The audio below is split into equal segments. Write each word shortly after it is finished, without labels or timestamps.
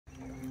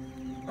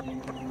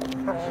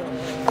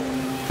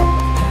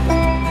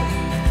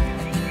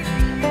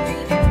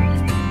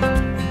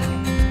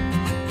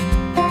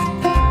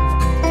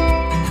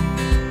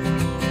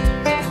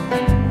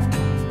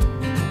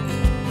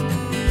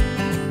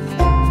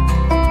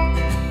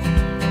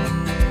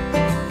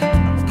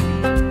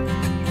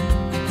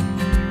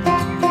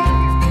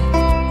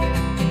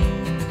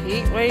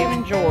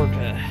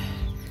Georgia.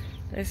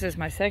 This is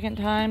my second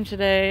time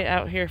today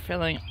out here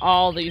filling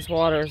all these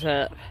waters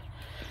up.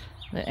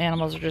 The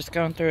animals are just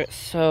going through it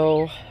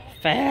so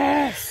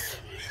fast.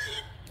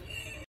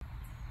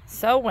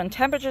 So when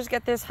temperatures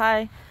get this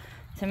high,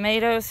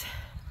 tomatoes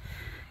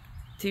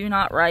do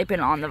not ripen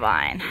on the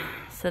vine.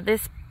 So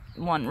this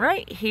one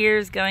right here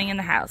is going in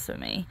the house with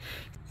me.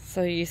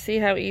 So you see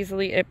how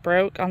easily it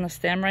broke on the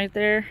stem right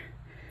there?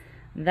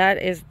 That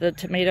is the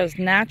tomato's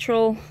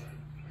natural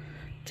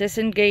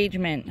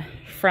disengagement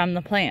from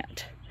the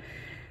plant.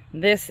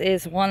 This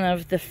is one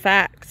of the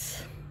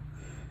facts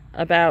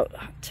about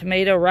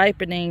tomato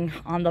ripening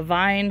on the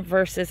vine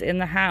versus in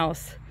the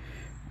house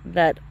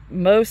that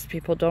most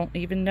people don't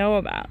even know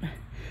about.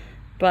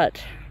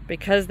 But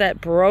because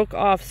that broke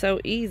off so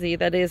easy,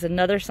 that is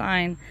another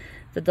sign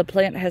that the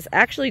plant has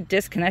actually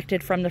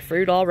disconnected from the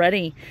fruit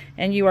already,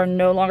 and you are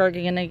no longer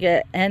going to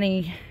get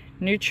any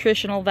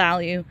nutritional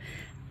value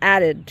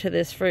added to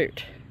this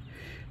fruit.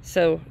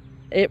 So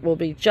it will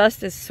be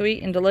just as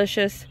sweet and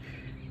delicious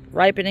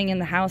ripening in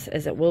the house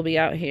as it will be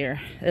out here.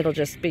 It'll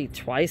just be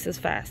twice as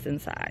fast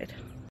inside.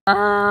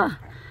 I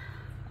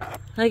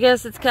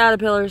guess it's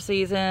caterpillar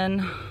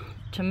season.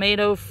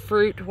 Tomato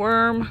fruit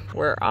worm,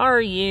 where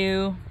are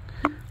you?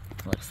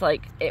 Looks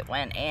like it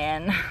went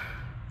in.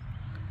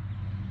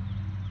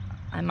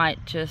 I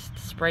might just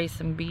spray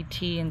some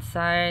BT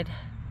inside.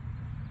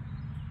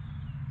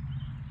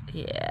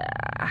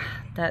 Yeah,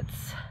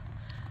 that's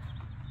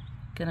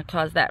gonna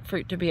cause that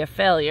fruit to be a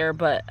failure,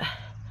 but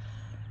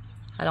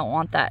I don't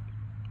want that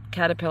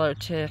caterpillar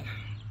to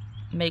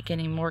make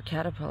any more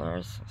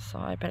caterpillars, so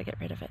I better get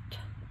rid of it.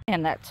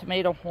 And that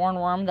tomato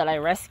hornworm that I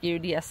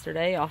rescued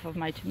yesterday off of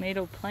my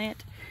tomato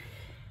plant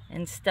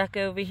and stuck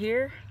over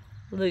here,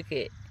 look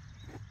it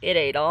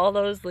ate all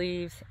those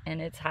leaves,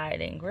 and it's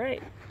hiding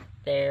right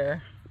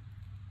there.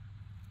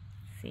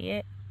 See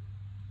it?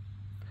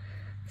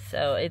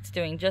 So it's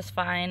doing just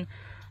fine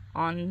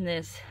on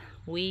this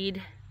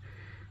weed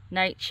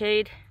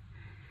nightshade,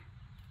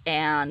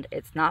 and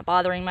it's not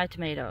bothering my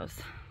tomatoes.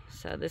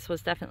 So this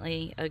was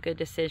definitely a good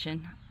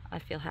decision I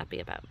feel happy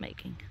about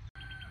making.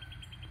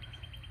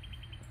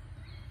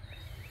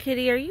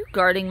 Kitty, are you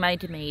guarding my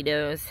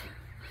tomatoes?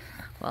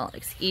 Well,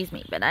 excuse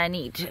me, but I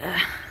need to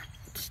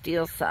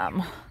steal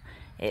some.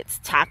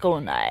 It's taco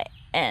night,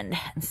 and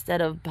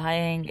instead of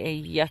buying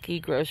a yucky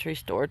grocery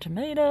store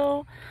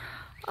tomato,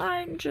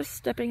 I'm just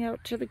stepping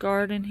out to the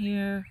garden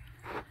here,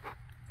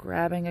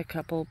 grabbing a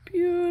couple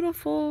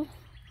beautiful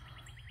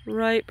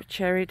ripe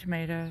cherry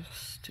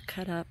tomatoes to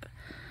cut up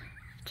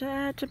to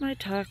add to my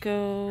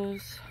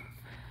tacos.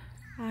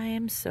 I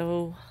am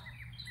so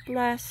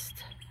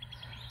blessed.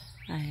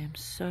 I am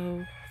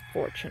so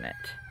fortunate.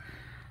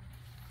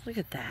 Look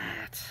at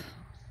that.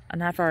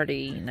 And I've already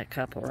eaten a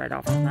couple right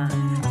off the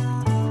knife.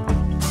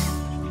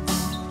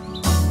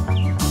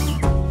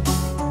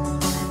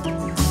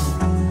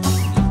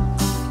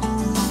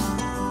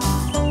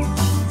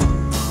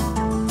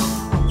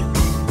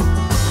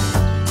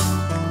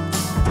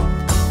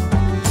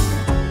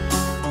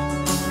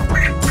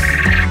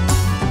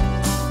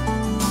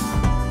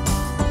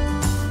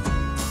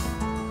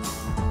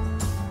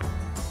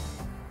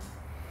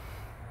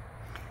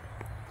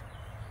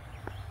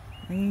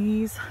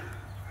 These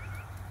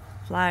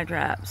fly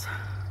traps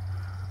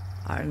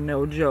are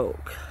no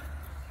joke.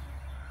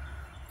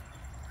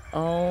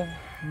 Oh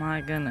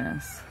my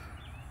goodness.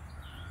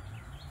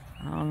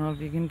 I don't know if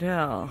you can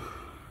tell.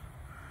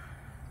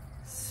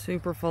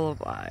 Super full of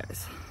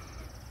flies.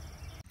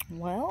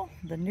 Well,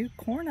 the new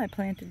corn I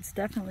planted is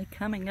definitely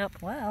coming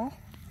up well,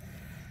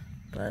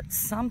 but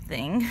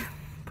something,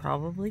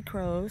 probably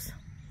crows,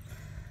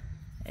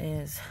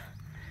 is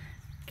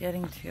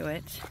getting to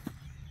it,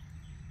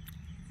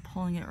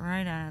 pulling it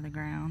right out of the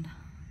ground.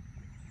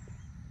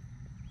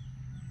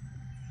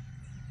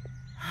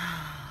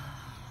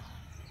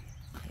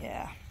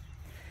 Yeah.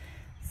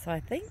 So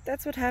I think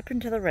that's what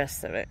happened to the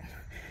rest of it,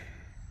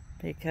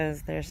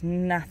 because there's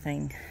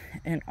nothing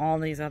in all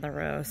these other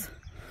rows.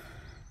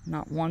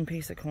 Not one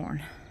piece of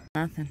corn.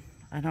 Nothing.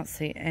 I don't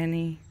see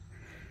any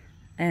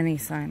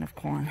sign of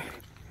corn.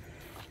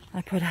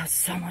 I put out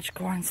so much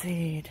corn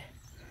seed.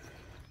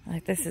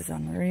 Like, this is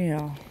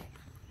unreal.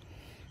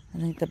 I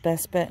think the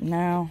best bet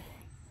now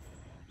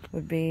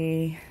would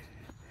be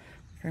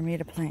for me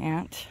to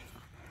plant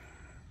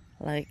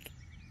like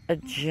a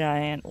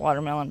giant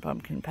watermelon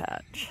pumpkin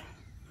patch.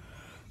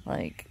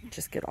 Like,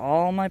 just get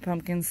all my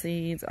pumpkin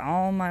seeds,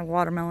 all my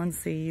watermelon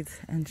seeds,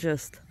 and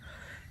just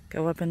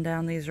go up and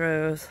down these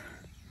rows.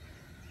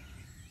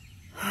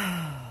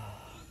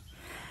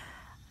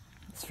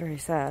 It's very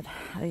sad.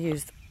 I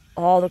used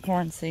all the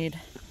corn seed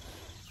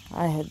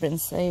I had been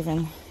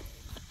saving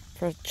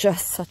for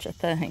just such a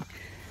thing.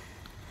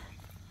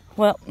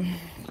 Well,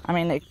 I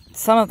mean,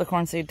 some of the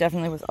corn seed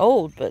definitely was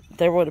old, but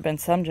there would have been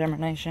some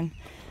germination,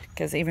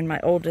 because even my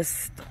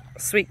oldest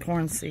sweet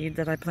corn seed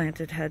that I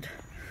planted had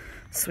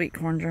sweet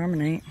corn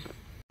germinate.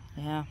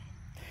 Yeah,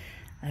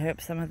 I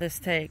hope some of this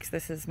takes.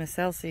 This is Miss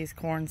Elsie's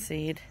corn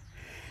seed.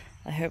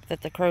 I hope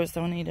that the crows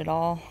don't eat it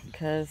all,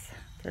 because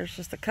there's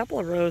just a couple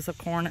of rows of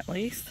corn at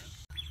least.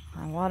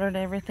 I watered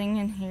everything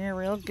in here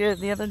real good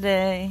the other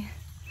day.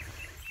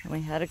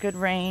 We had a good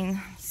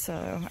rain,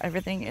 so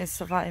everything is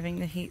surviving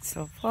the heat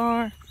so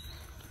far.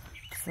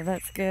 So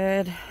that's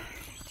good.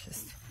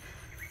 Just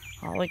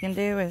all we can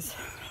do is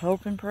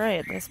hope and pray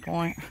at this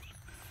point.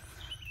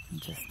 And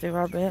just do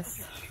our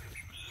best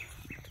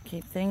to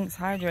keep things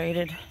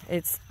hydrated.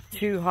 It's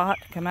too hot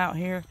to come out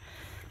here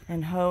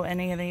and hoe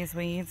any of these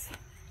weeds.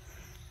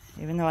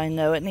 Even though I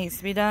know it needs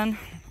to be done,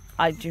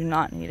 I do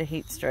not need a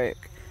heat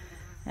stroke.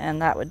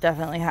 And that would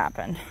definitely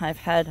happen. I've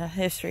had a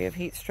history of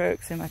heat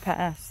strokes in my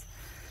past,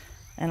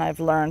 and I've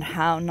learned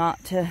how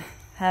not to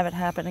have it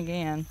happen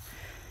again.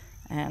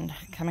 And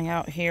coming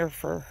out here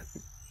for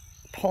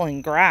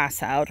pulling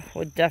grass out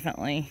would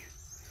definitely,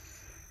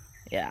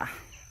 yeah.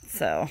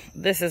 So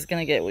this is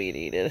gonna get weed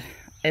eated.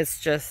 It's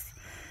just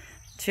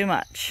too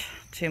much.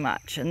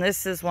 And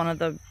this is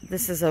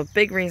a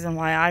big reason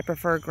why I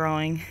prefer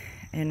growing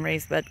in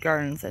raised bed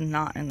gardens and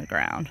not in the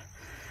ground.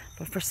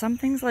 But for some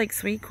things like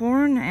sweet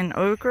corn and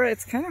okra,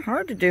 it's kind of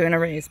hard to do in a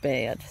raised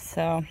bed.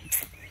 So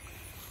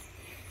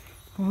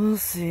we'll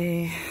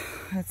see.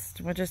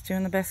 We're just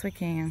doing the best we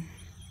can.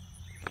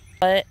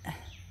 But,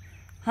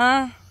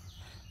 huh?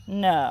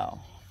 No.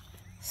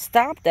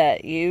 Stop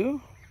that,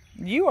 you.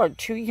 You are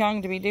too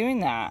young to be doing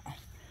that.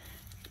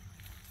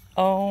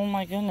 Oh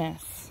my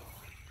goodness.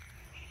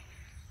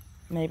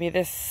 Maybe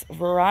this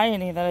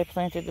variety that I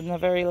planted in the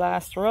very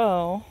last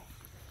row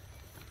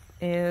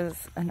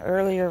is an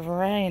earlier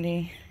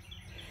variety,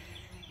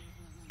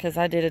 because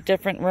I did a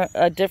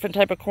different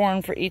type of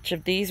corn for each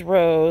of these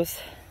rows,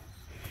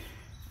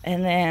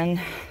 and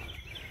then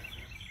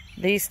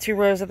these 2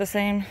 rows are the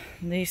same,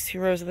 these 2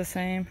 rows are the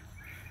same,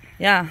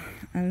 yeah.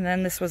 And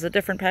then this was a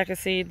different pack of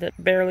seed that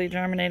barely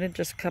germinated,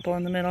 just a couple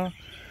in the middle,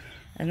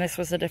 and this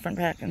was a different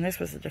pack, and this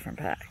was a different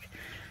pack.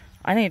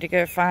 I need to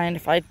go find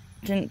if I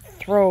didn't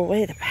throw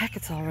away the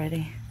packets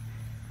already.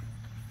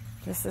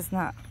 This is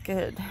not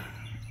good.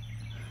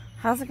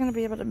 How's it going to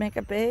be able to make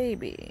a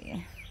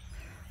baby?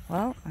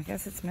 Well, I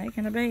guess it's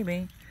making a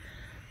baby.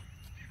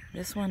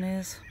 This one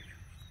is.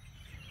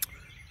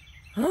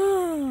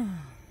 Oh,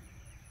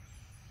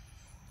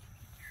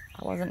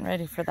 I wasn't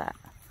ready for that.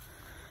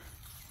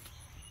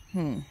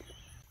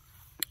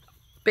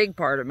 Big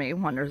part of me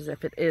wonders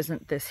if it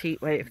isn't this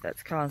heat wave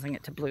that's causing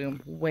it to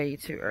bloom way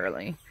too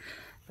early.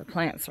 The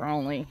plants are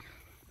only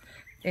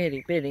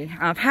itty bitty.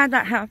 I've had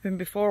that happen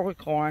before with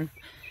corn,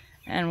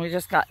 and we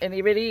just got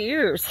itty bitty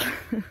ears.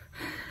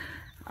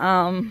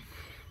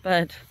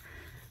 But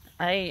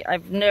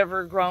I've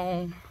never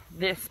grown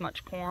this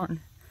much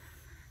corn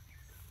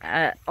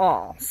at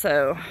all.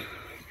 So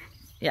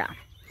yeah,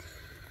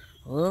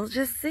 we'll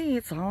just see.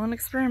 It's all an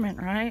experiment,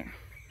 right?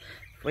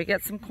 If we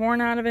get some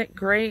corn out of it,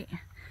 great.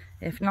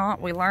 If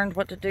not, we learned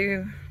what to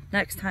do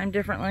next time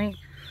differently.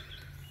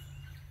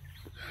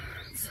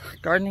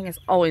 Gardening is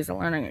always a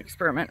learning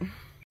experiment.